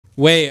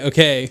Wait,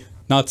 okay.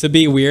 Not to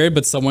be weird,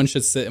 but someone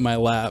should sit in my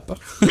lap.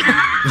 Can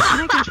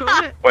I control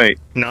it? Wait,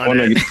 no.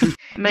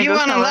 You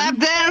want a lap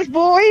dance,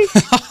 boy?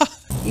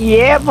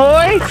 Yeah,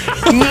 boy.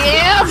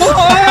 Yeah, boy.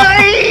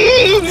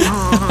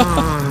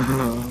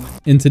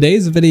 In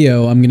today's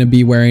video, I'm going to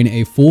be wearing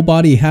a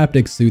full-body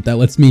haptic suit that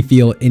lets me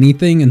feel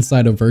anything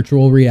inside of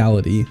virtual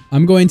reality.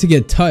 I'm going to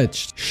get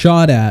touched,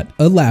 shot at,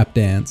 a lap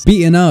dance,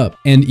 beaten up,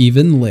 and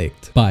even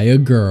licked by a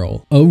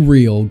girl. A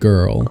real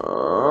girl.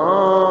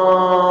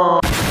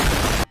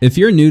 If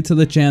you're new to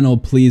the channel,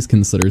 please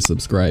consider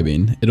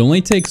subscribing. It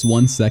only takes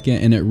 1 second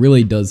and it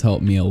really does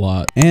help me a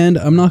lot. And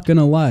I'm not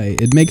gonna lie,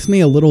 it makes me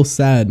a little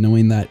sad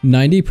knowing that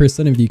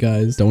 90% of you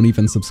guys don't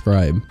even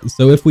subscribe.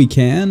 So if we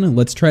can,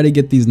 let's try to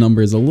get these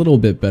numbers a little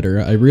bit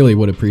better. I really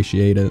would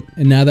appreciate it.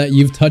 And now that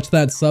you've touched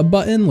that sub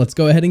button, let's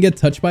go ahead and get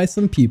touched by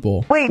some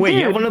people. Wait,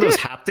 you have one of those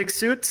haptic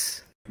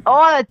suits?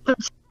 I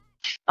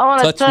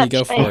wanna Touch me,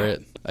 go for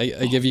it.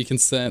 I give you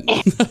consent.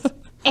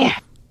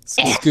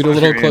 Scoot a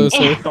little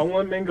closer. Don't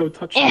let Mango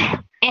touch me.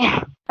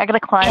 I gotta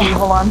climb you,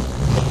 hold on.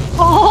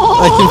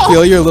 I can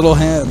feel your little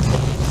hand.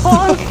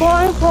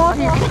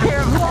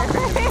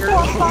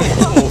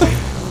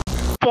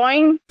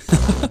 Boing.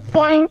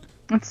 Boing.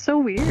 That's so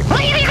weird.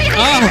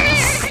 Ah,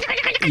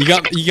 you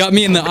got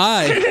me in the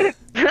eye.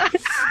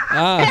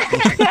 Ah.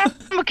 I'm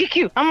gonna kick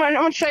you. I'm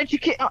gonna try to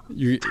kick.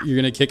 You're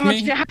gonna kick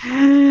me?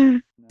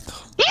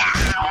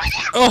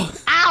 Oh.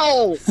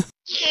 Ow.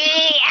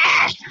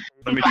 Yeah.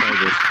 Let me try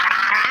this.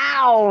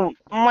 Ow,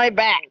 my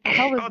back.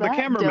 How was the that,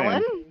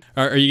 cameraman. Dylan?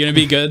 Are you gonna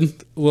be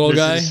good, little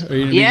guy? Are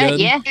you gonna be good?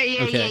 Yeah.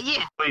 Okay.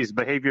 Please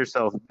behave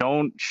yourself.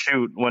 Don't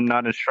shoot when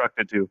not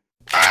instructed to.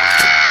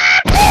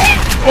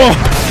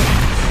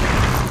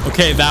 Oh.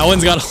 Okay, that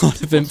one's got a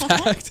lot of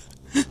impact.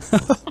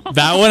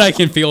 That one I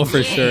can feel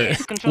for sure.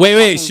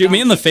 Wait, shoot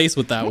me in the face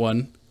with that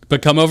one.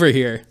 But come over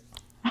here.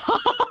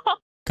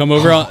 Come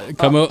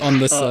out on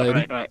this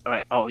side.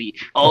 Right. Oh,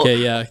 okay,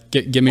 yeah.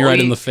 Get me right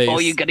in the face. Oh,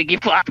 you gotta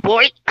get blocked,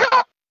 boy.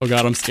 Oh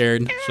god, I'm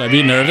scared. Should I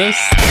be nervous?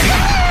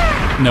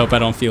 Nope, I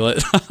don't feel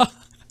it.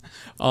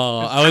 Oh,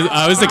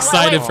 I was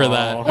excited for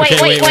that.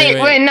 Okay,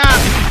 wait, no.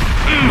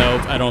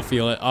 Nope, I don't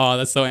feel it. Oh,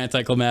 that's so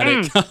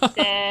anticlimactic.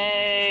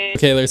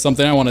 Okay, there's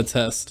something I want to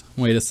test.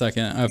 Wait a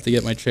second, I have to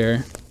get my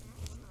chair.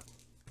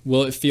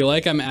 Will it feel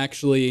like I'm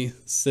actually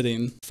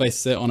sitting if I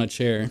sit on a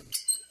chair?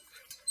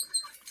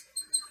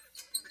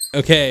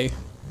 Okay,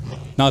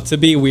 not to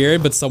be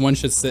weird, but someone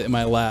should sit in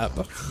my lap.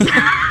 Can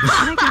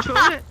I control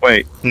it?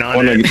 Wait, no.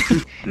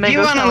 You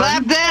want a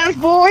lap dance,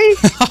 boy?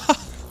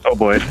 Oh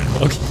boy.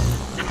 Okay.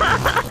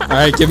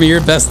 Alright, give me your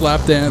best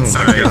lap dance.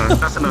 Alright,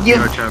 that's enough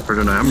VRChat for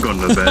tonight. I'm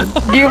going to bed.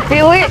 Do you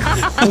feel it?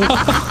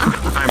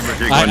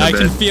 I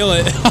can feel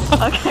it.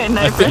 Okay,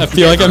 nice. I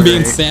feel like I'm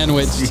being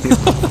sandwiched.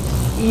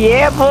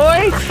 Yeah,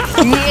 boy.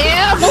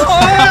 Yeah,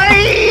 boy.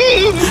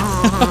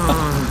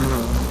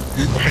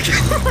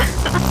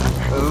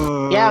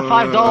 Yeah,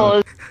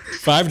 $5.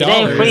 $5. It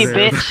ain't free,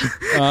 bitch.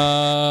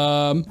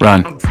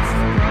 Run.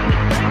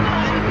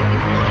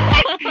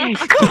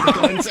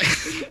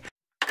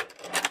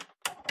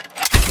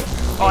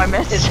 Oh, I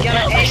missed. It's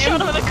gonna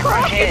shot him in the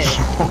crotch.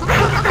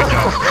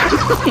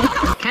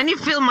 Can you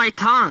feel my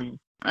tongue?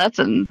 That's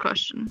a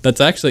question. That's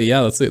actually,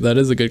 yeah, that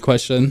is a good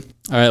question.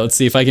 Alright, let's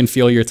see if I can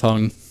feel your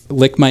tongue.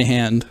 Lick my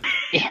hand.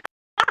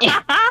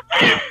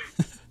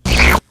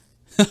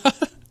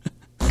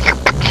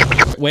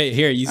 Wait,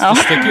 here, you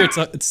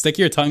stick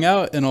your tongue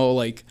out and I'll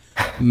like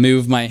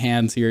move my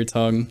hand to your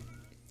tongue.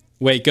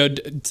 Wait, go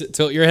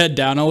tilt your head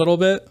down a little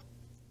bit.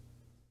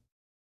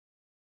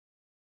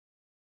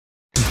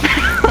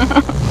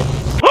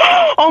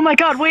 Oh my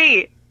god,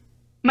 wait!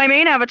 My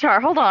main avatar,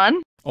 hold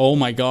on. Oh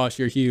my gosh,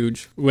 you're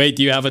huge. Wait,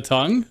 do you have a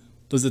tongue?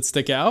 Does it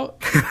stick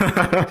out?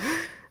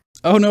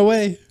 Oh, no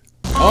way.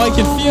 Oh, I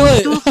can feel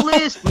it.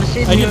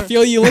 I can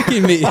feel you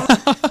licking me.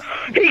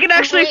 You can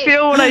actually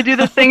feel when I do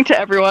this thing to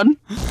everyone.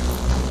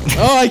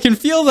 Oh, I can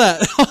feel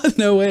that.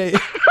 No way.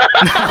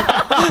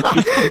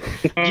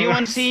 Do you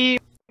want to see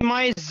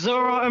my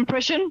Zoro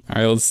impression?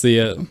 Alright, let's see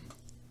it.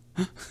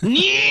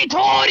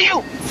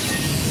 Nitoryu!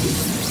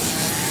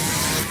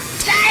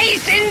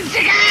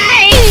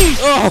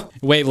 Oh!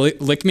 Wait,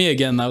 lick me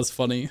again. That was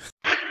funny.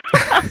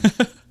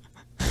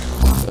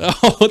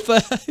 Oh, what the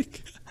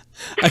heck?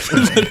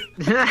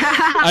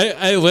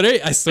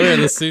 I swear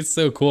this suit's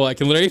so cool. I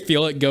can literally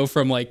feel it go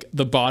from like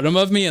the bottom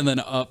of me and then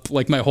up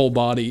like my whole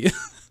body.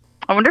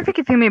 I wonder if you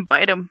can feel me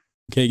bite him.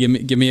 Okay,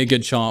 give me a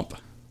good chomp.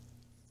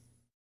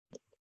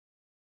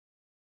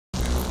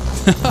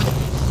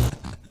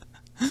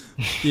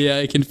 Yeah,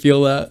 I can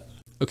feel that.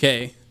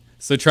 Okay,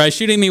 so try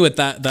shooting me with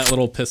that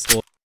little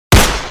pistol.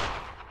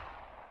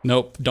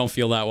 Nope, don't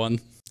feel that one.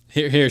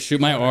 Here, shoot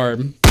my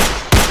arm.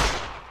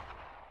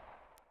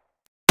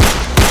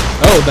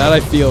 Oh, that I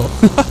feel.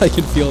 I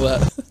can feel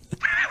that.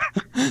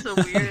 That's so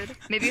weird.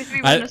 Maybe if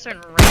we were in a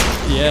certain range.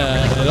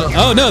 Yeah.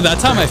 Oh no, that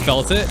time I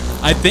felt it.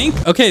 I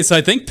think. Okay, so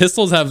I think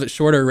pistols have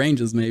shorter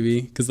ranges,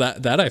 maybe, because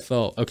that I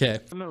felt. Okay.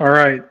 All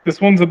right, this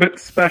one's a bit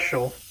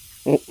special.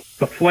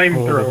 The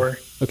flamethrower.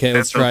 Okay,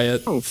 let's try it.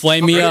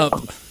 Flame me up.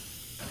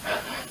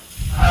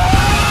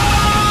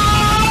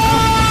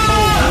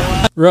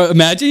 Bro,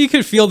 imagine you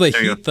could feel the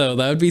heat though.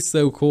 That would be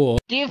so cool.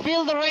 Do you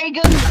feel the ray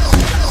gun?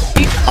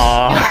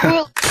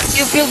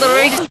 You feel the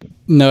ray gun?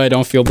 No, I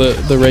don't feel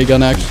the ray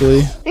gun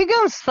actually. Your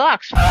gun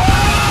sucks.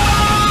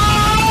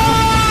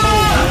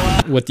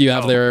 What do you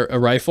have there? A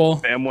rifle?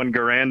 The M1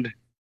 Garand.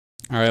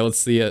 All right, let's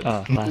see it.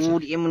 Oh,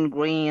 the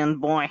immigrant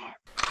boy.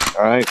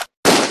 All right.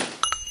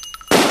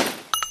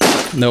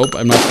 Nope,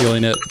 I'm not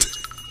feeling it.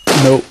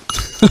 Nope.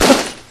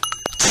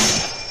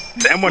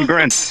 The M1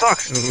 Garand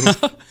sucks.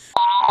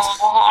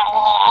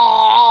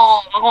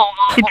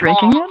 You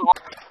drinking it?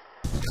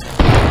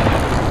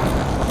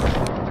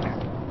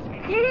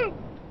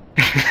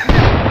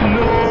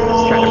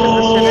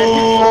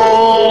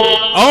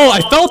 Oh,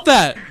 I felt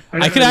that.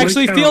 I could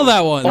actually feel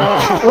that one. Hey!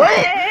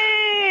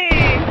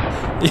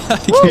 Yeah, I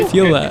can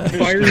feel that.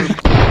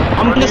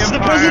 I'm gonna see the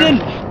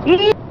president.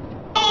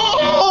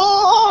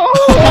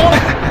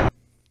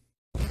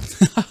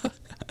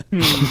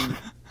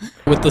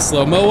 With the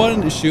slow-mo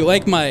one, shoot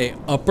like my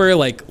upper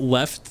like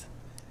left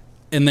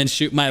and then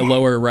shoot my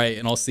lower right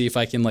and I'll see if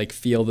I can like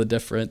feel the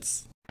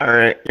difference.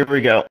 Alright, here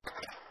we go.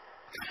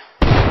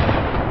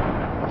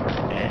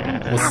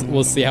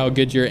 We'll see how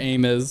good your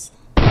aim is.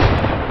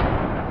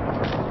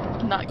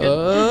 Not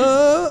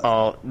good.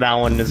 Oh, that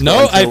one is No,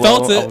 going too I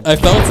felt low. it. I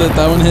felt it.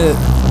 That one hit.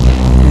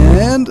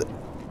 And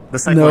The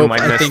second nope, one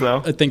might miss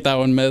though. I think that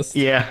one missed.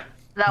 Yeah,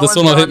 This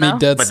one will hit me now.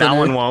 dead but center. that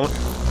one won't.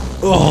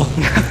 Oh.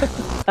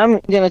 I'm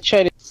gonna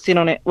try to sit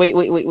on it. Wait.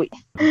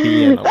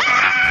 Being a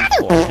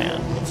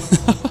beforehand.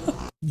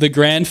 The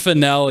grand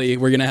finale,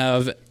 we're gonna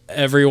have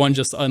everyone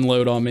just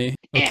unload on me.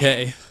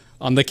 Okay,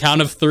 on the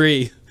count of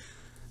 3,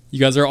 you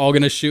guys are all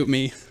gonna shoot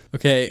me.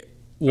 Okay,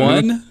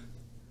 1.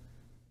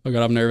 Oh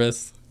god, I'm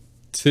nervous.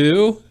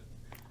 2,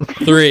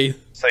 3.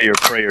 Say your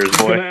prayers, It's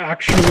boy. gonna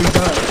actually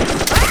die.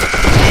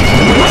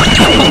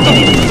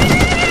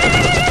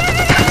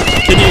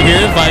 Can you hear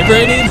it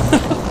vibrating?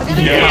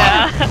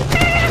 Yeah.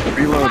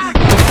 Reload.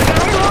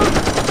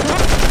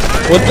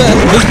 What the?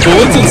 This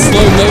bullet's in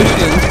slow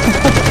motion.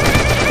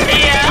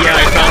 Yeah, I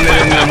found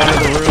it in one of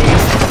the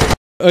rooms.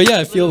 Oh yeah,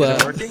 I feel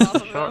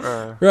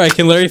that. Right, I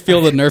can literally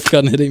feel the Nerf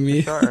gun hitting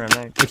me.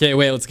 Okay,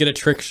 wait, let's get a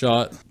trick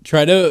shot.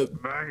 Try to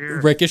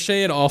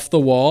ricochet it off the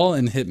wall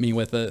and hit me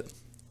with it.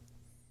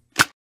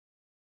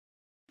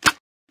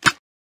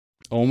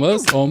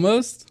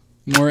 Almost.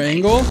 More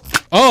angle.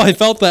 Oh, I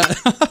felt that.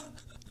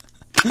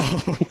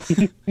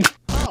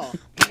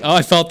 Oh,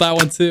 I felt that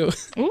one too.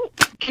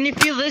 Can you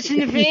feel this in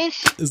your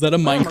face? Is that a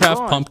Minecraft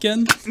God.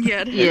 pumpkin?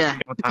 Yeah. It is. Yeah.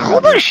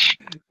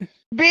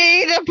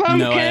 Be the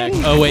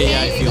pumpkin. No, oh wait,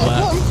 yeah, I feel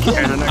that.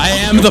 Here's the next I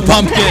am the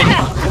pumpkin.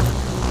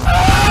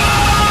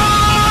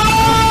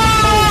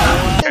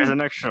 There's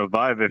an extra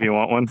vibe if you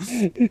want one.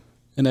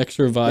 An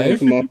extra vibe.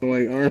 Come off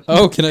my arm.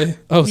 Oh, can I?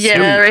 Oh, Yeah,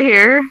 sweet. right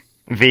here.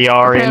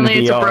 VR in Apparently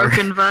it's a VR.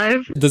 broken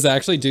vibe. Does it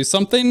actually do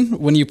something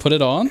when you put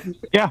it on?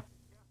 Yeah.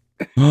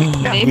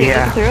 Maybe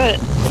look through it.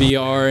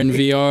 VR and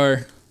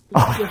VR.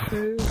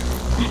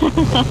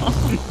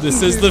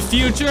 This is the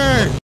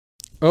future.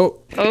 Oh,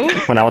 Oh.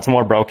 Well, now it's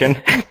more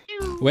broken.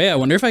 wait, I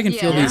wonder if I can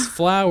feel Yeah. these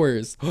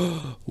flowers.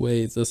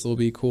 Wait, this will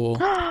be cool.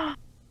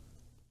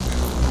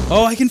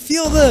 Oh, I can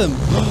feel them.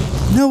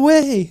 No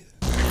way.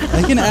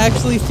 I can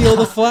actually feel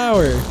the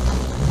flower.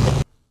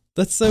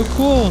 That's so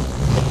cool.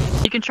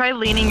 You can try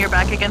leaning your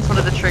back against one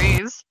of the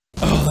trees.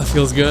 Oh, that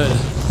feels good.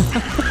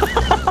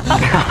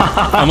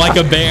 I'm like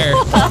a bear.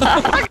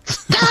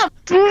 Stop!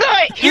 No,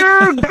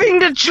 you're giving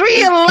the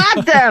tree a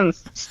lap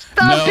dance.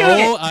 Stop doing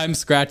No, it. I'm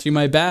scratching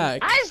my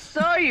back. I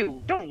saw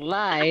you. Don't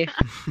lie.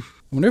 I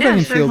wonder if I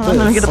can feel Hold on,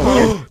 let me this. get a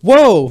bullet.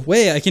 Whoa,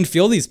 wait, I can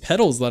feel these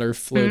petals that are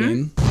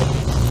floating.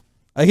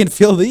 I can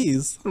feel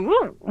these.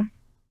 Ooh.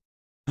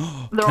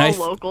 They're Can I all f-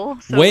 local,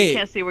 so Wait. we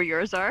can't see where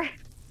yours are.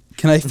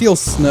 Can I feel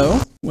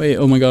snow? Wait,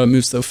 oh my god, it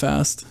moves so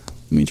fast.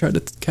 Let me try to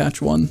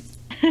catch one.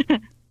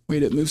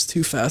 Wait, it moves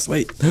too fast.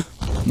 Wait.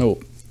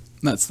 Nope.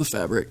 That's the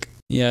fabric.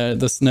 Yeah,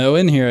 the snow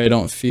in here I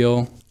don't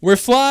feel. We're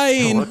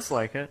flying! Looks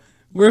like it.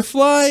 We're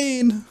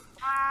flying!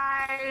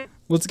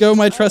 Let's go,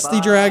 my trusty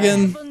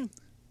dragon.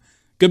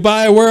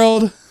 Goodbye,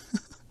 world!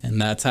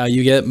 And that's how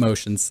you get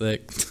motion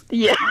sick.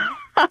 Yeah.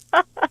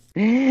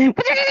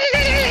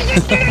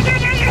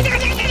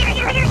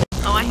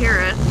 Oh, I hear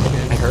it.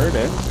 I heard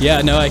it.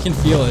 Yeah, no, I can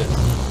feel it.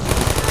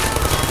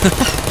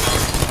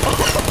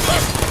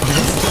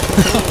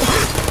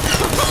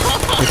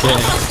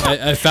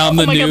 Okay, I found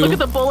the Oh my new. god, look at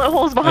the bullet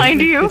holes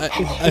behind you.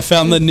 I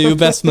found the new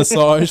best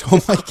massage. Oh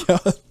my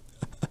god.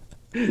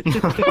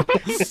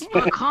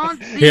 I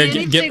can't see Here,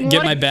 anything. get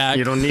What my back.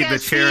 You don't need the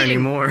chair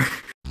anymore.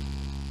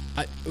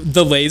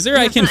 The laser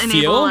I can Enable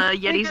feel.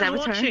 Yeti's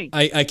avatar.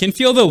 I can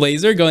feel the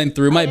laser going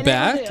through my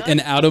back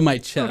and out of my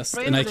chest,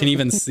 and I can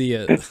even see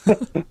it.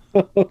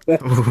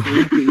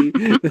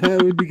 That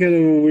would be kind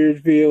of a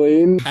weird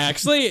feeling.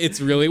 Actually, it's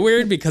really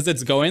weird because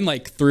it's going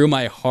like through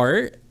my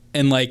heart.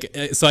 And like,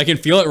 so I can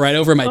feel it right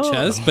over my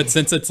chest, but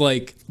since it's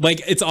like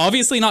it's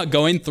obviously not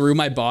going through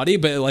my body,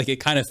 but like it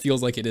kind of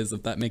feels like it is,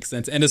 if that makes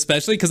sense. And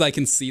especially because I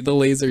can see the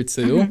laser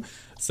too,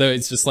 so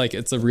it's just like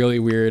it's a really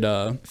weird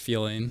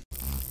feeling.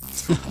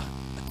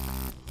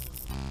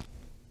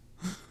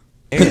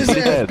 Beat his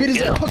ass, beat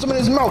his ass, punch him in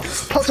his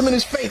mouth, punch him in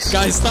his face.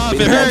 Guys, stop,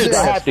 Beat it his hurts.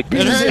 ass. It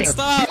hurts,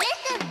 stop.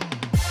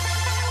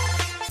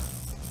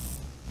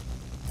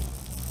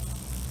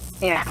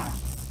 Yeah.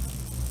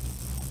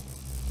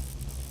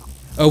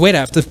 Oh wait, I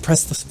have to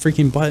press this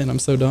freaking button. I'm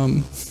so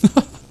dumb.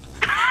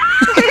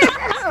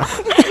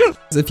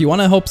 If you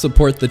want to help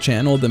support the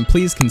channel, then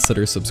please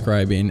consider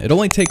subscribing. It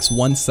only takes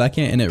 1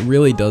 second and it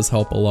really does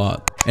help a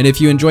lot. And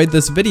if you enjoyed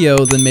this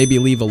video, then maybe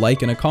leave a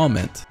like and a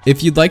comment.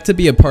 If you'd like to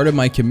be a part of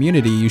my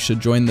community, you should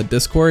join the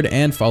Discord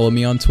and follow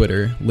me on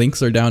Twitter.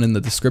 Links are down in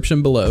the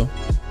description below.